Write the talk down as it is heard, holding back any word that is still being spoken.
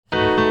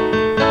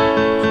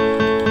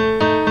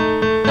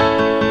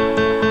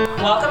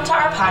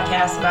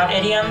class about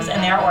idioms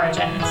and their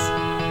origins.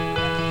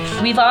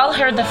 We've all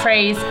heard the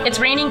phrase, "It's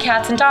raining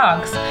cats and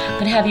dogs,"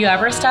 but have you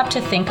ever stopped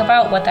to think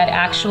about what that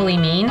actually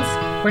means?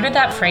 Where did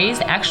that phrase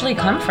actually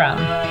come from?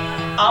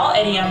 All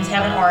idioms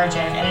have an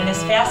origin, and it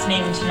is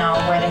fascinating to know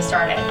where they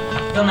started.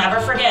 You'll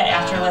never forget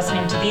after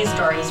listening to these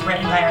stories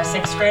written by our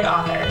 6th grade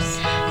authors.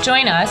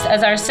 Join us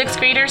as our 6th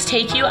graders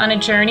take you on a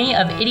journey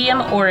of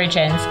idiom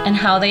origins and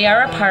how they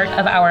are a part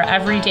of our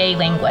everyday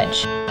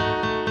language.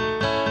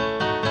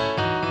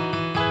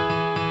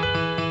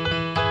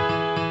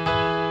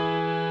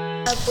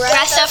 A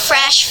breath of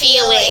fresh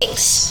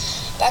feelings.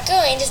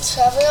 Becca Rain is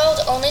a 12-year-old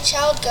only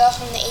child girl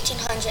from the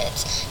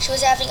 1800s. She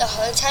was having a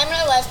hard time in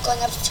her life growing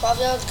up as a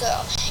 12-year-old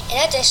girl.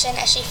 In addition,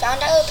 as she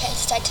found out her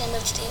parents decided to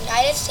move to the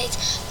United States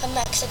from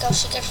Mexico,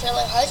 she could feel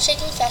her heart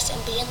shaking fast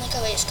and beating like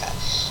a race car.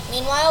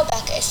 Meanwhile,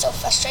 Becca is so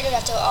frustrated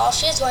after all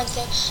she is going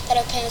through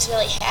that her parents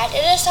really had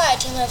to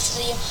decide to move to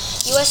the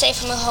USA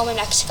from her home in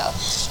Mexico.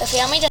 The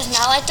family does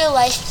not like their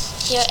life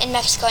here in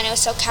Mexico, and it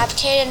was so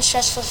complicated and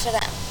stressful for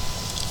them.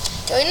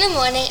 During the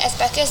morning, as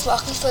Becca is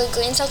walking through a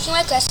green soaking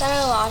wet grass on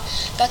her lawn,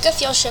 Becca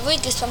feels shivery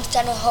goosebumps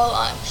down her whole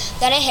arm.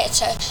 Then it hits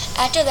her.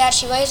 After that,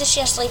 she realizes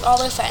she has to leave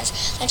all her friends.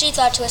 Then she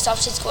thought to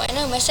herself she's going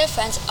to miss her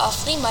friends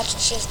awfully much,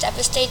 and she is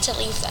devastated to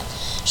leave them.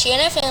 She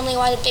and her family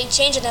wanted a big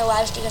change in their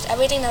lives because of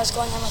everything that was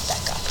going on with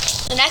Becca.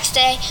 The next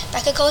day,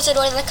 Becca closed the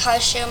door to the car.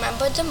 She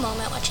remembered the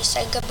moment when she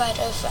said goodbye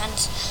to her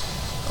friends.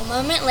 A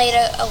moment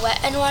later, a wet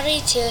and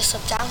watery tear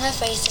slipped down her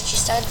face and she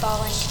started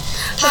bawling.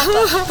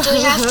 "Papa, do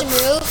we have to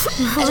move?"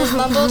 As his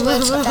mumbled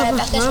words slipped out of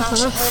Becca's mouth,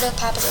 she heard her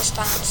papa's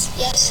response.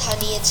 "Yes,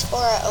 honey, it's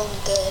for our own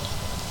good."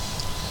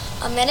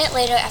 A minute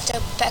later, after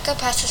Becca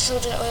processed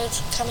the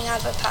words coming out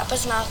of her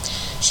papa's mouth,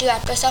 she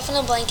wrapped herself in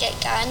a blanket,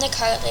 got in the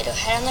car, laid her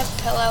head on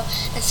the pillow,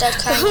 and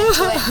started crying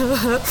into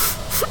it.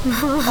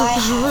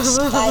 Bye house,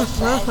 bye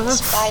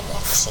friends, bye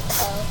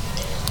Mexico.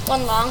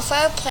 One long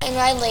far plane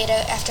ride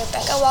later, after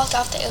Becca walked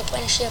off the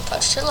airplane, she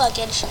approached her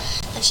luggage,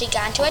 and she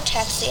got into a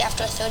taxi.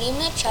 After a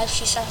 30-minute drive,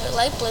 she saw her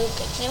light blue,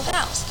 big new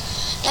house.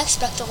 Next,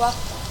 Becca walked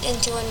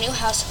into her new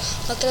house,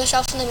 looked at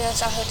herself in the mirror,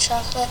 saw her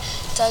chocolate,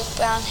 dark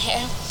brown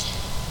hair.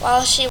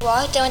 While she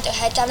walked there with her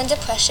head down in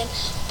depression,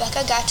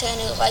 Becca got to a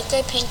new light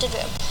gray painted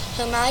room.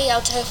 Her ma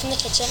yelled to her from the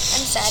kitchen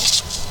and said,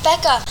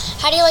 "Becca,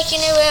 how do you like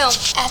your new room?"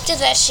 After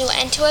that, she went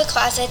into her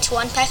closet to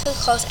unpack her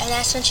clothes, and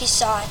that's when she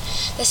saw it.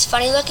 This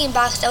funny-looking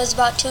box that was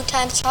about 2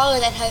 times taller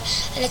than her,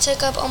 and it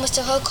took up almost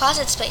her whole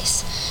closet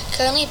space.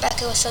 Currently,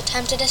 Becca was so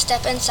tempted to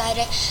step inside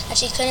it that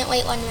she couldn't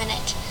wait 1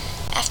 minute.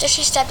 After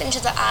she stepped into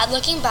the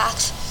odd-looking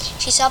box,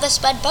 she saw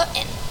this red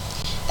button.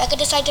 Becca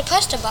decided to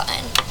press the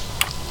button.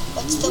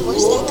 What's the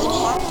worst that could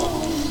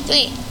happen?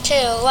 3,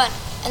 2, 1,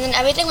 and then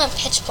everything went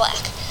pitch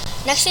black.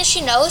 Next thing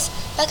she knows,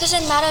 Becca's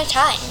in modern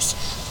times,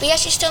 but yet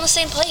she's still in the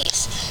same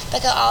place.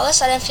 Becca all of a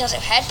sudden feels her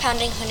head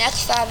pounding, her neck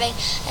throbbing,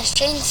 and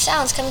strange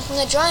sounds coming from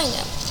the drawing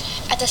room.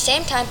 At the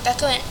same time,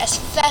 Becca went as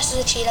fast as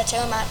a cheetah to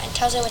her mom and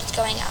tells her what's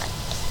going on.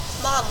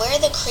 "Mom, where are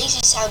the crazy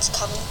sounds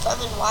coming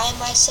from, and why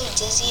am I so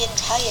dizzy and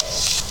tired?"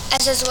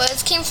 As his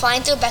words came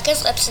flying through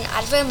Becca's lips and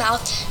out of her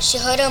mouth, she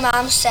heard her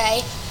mom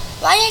say,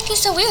 "Why are you acting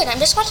so weird? I'm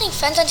just watching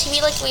Friends on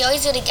TV like we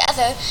always do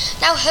together.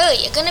 Now hurry,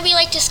 you're gonna be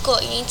late to school.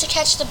 You need to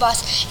catch the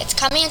bus. It's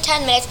coming in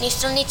 10 minutes and you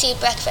still need to eat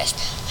breakfast.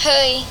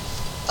 Hurry."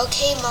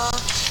 "Okay, Mom."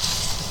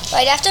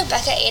 Right after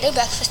Becca ate her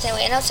breakfast and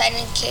ran outside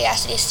in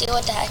curiosity to see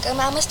what the heck her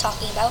mom was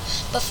talking about,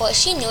 before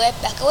she knew it,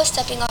 Becca was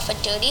stepping off a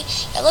dirty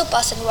yellow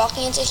bus and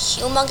walking into a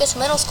humongous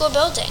middle school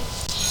building.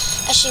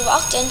 As she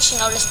walked in, she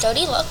noticed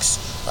dirty looks,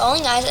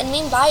 rolling eyes, and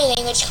mean body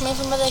language coming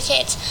from other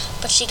kids,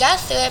 but she got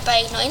through it by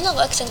ignoring the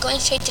looks and going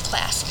straight to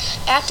class.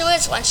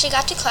 Afterwards, once she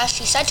got to class,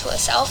 she said to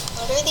herself,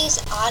 "What are these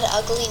odd,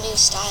 ugly new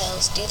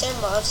styles? Do their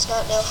moms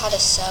not know how to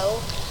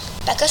sew?"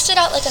 Becca stood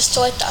out like a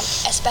sore thumb.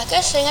 As Becca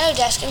was sitting at her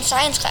desk in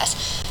science class,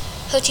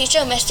 her teacher,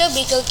 Mr.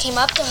 Beaker, came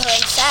up to her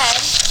and said,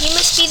 "You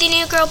must be the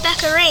new girl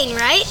Becca Rain,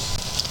 right?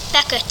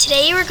 Becca,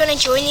 today you are going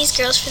to join these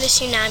girls for the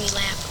tsunami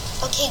lab."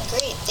 "Okay,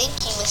 great. Thank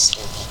you, Mr.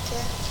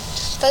 Beaker."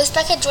 First,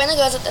 Becca joined the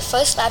girls at the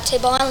first lab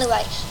table on the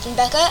right. Then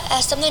Becca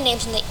asked them their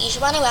names, and they each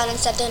ran around and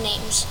said their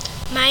names.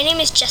 "My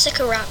name is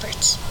Jessica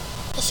Roberts."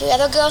 The 3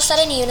 other girls said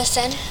in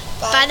unison,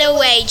 By the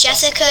way,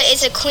 Jessica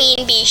is a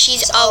queen bee.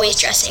 She's always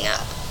dressing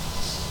up.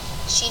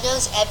 She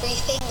knows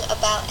everything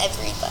about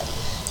everybody.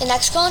 The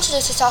next girl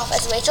introduced herself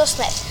as Rachel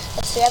Smith.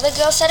 The 3 other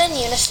girls said in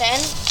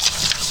unison,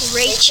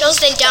 Rachel's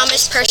the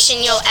dumbest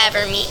person you'll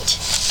ever meet.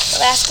 The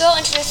last girl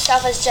introduced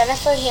herself as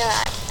Jennifer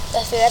Huron.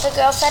 The 3 other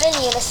girls said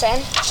in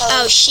unison,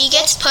 Oh, she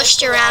gets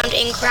pushed around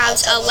in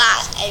crowds a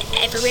lot,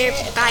 everywhere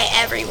by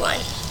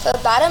everyone. For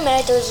about a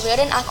minute, there was weird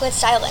and awkward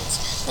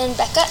silence. Then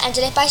Becca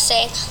ended it by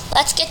saying,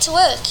 "Let's get to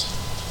work."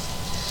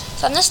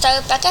 From the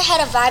start, Becca had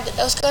a vibe that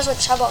those girls were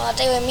trouble and that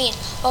they were mean.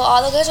 While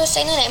all the girls were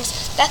saying their names,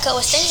 Becca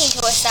was thinking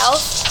to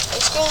herself,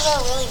 "Those girls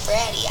are really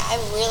bratty. I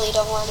really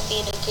don't want to be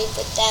in a group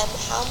with them.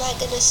 How am I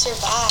going to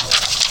survive?"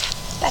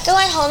 Becca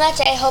went home that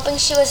day hoping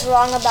she was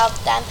wrong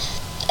about them,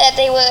 that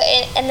they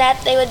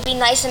would be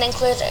nice and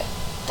inclusive.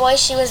 Boy,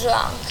 she was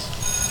wrong.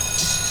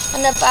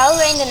 When the bell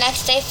rang the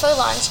next day for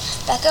lunch,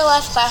 Becca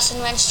left class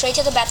and ran straight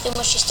to the bathroom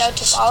where she started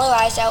to bawl her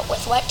eyes out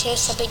with wet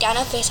tears slipping down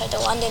her face like the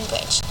London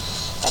Bridge.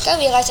 Becca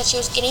realized that she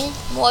was getting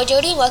more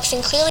dirty looks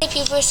and clearly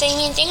people were saying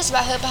mean things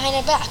about her behind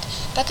her back.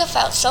 Becca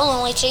felt so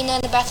lonely sitting there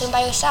in the bathroom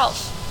by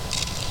herself.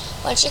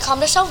 When she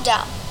calmed herself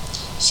down,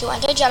 she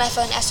went to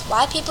Jennifer and asked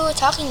why people were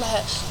talking about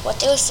her, what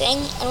they were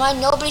saying, and why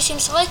nobody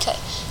seems to like her.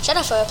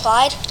 Jennifer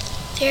replied,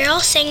 They're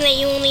all saying that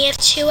you only have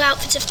 2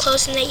 outfits of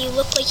clothes and that you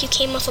look like you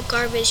came off a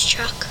garbage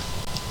truck.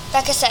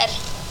 Becca said,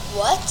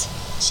 What?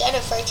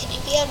 Jennifer, can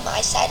you be on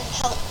my side and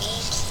help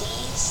me,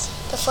 please?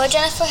 Before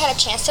Jennifer had a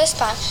chance to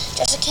respond,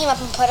 Jessica came up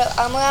and put her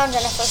arm around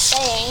Jennifer,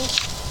 saying,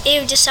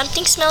 Ew, does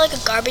something smell like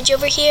a garbage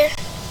over here?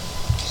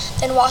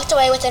 then walked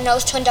away with her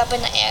nose turned up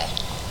in the air.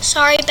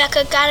 Sorry,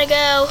 Becca, gotta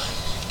go.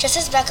 Just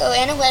as Becca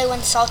ran away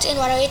when salty and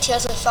watery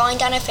tears were falling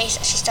down her face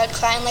as she started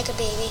crying like a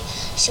baby,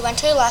 she went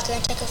to her locker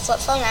and took her flip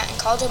phone out and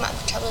called her mom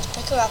to tell her to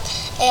pick her up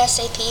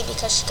ASAP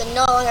because she could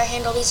no longer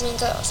handle these mean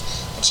girls.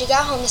 When she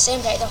got home the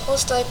same day, the whole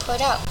story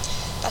poured out.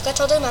 Becca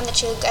told her mom that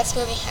she regrets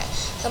moving her.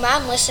 Her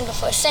mom listened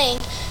before saying,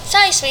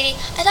 Sorry, sweetie,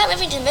 I thought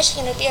moving to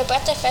Michigan would be a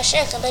breath of fresh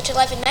air compared to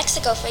life in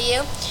Mexico for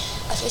you.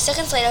 A few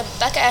seconds later,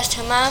 Becca asked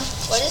her mom,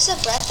 What does a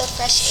breath of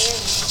fresh air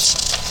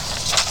mean?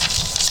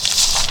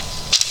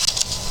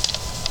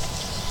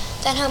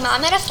 Then her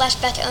mom had a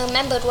flashback and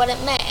remembered what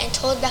it meant and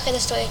told Becca the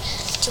story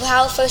to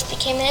how it first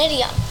became an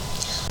idiom.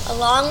 A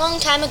long, long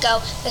time ago,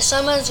 this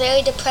woman was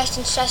very depressed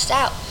and stressed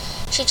out.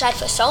 She tried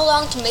for so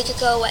long to make it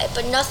go away,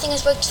 but nothing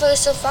has worked for her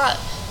so far.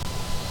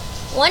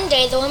 One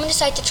day, the woman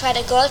decided to try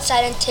to go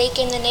outside and take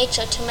in the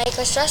nature to make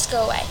her stress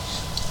go away.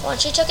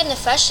 Once she took in the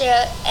fresh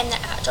air and the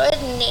outdoor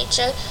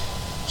nature,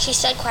 she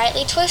said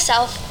quietly to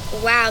herself,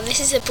 Wow, this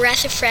is a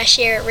breath of fresh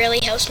air. It really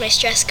helps my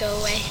stress go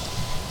away.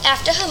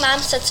 After her mom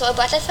said so, a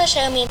breath of fresh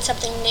air means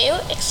something new,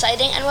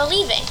 exciting, and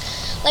relieving,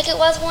 like it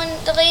was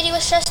when the lady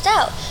was stressed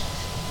out.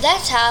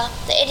 That's how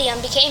the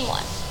idiom became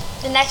one.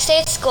 The next day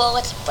at school,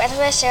 with a breath of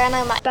fresh air on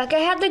her mind, Becca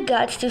had the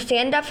guts to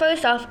stand up for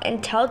herself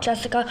and tell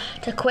Jessica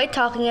to quit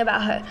talking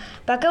about her.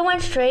 Becca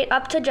went straight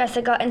up to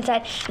Jessica and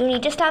said, You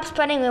need to stop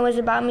spreading rumors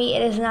about me.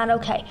 It is not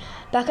okay.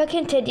 Becca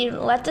continued,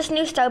 Let this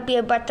new start be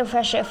a breath of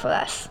fresh air for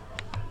us.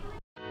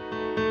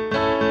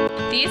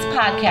 These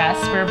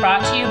podcasts were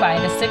brought to you by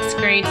the 6th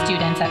grade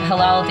students at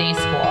Hillel Day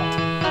School.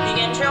 The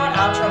intro and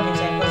outro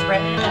music was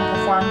written and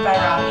performed by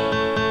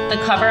Robbie.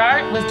 The cover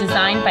art was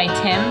designed by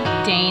Tim,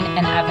 Dane,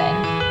 and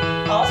Evan.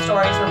 All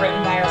stories were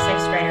written by our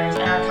 6th graders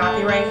and are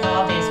copyright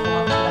Hillel Day School.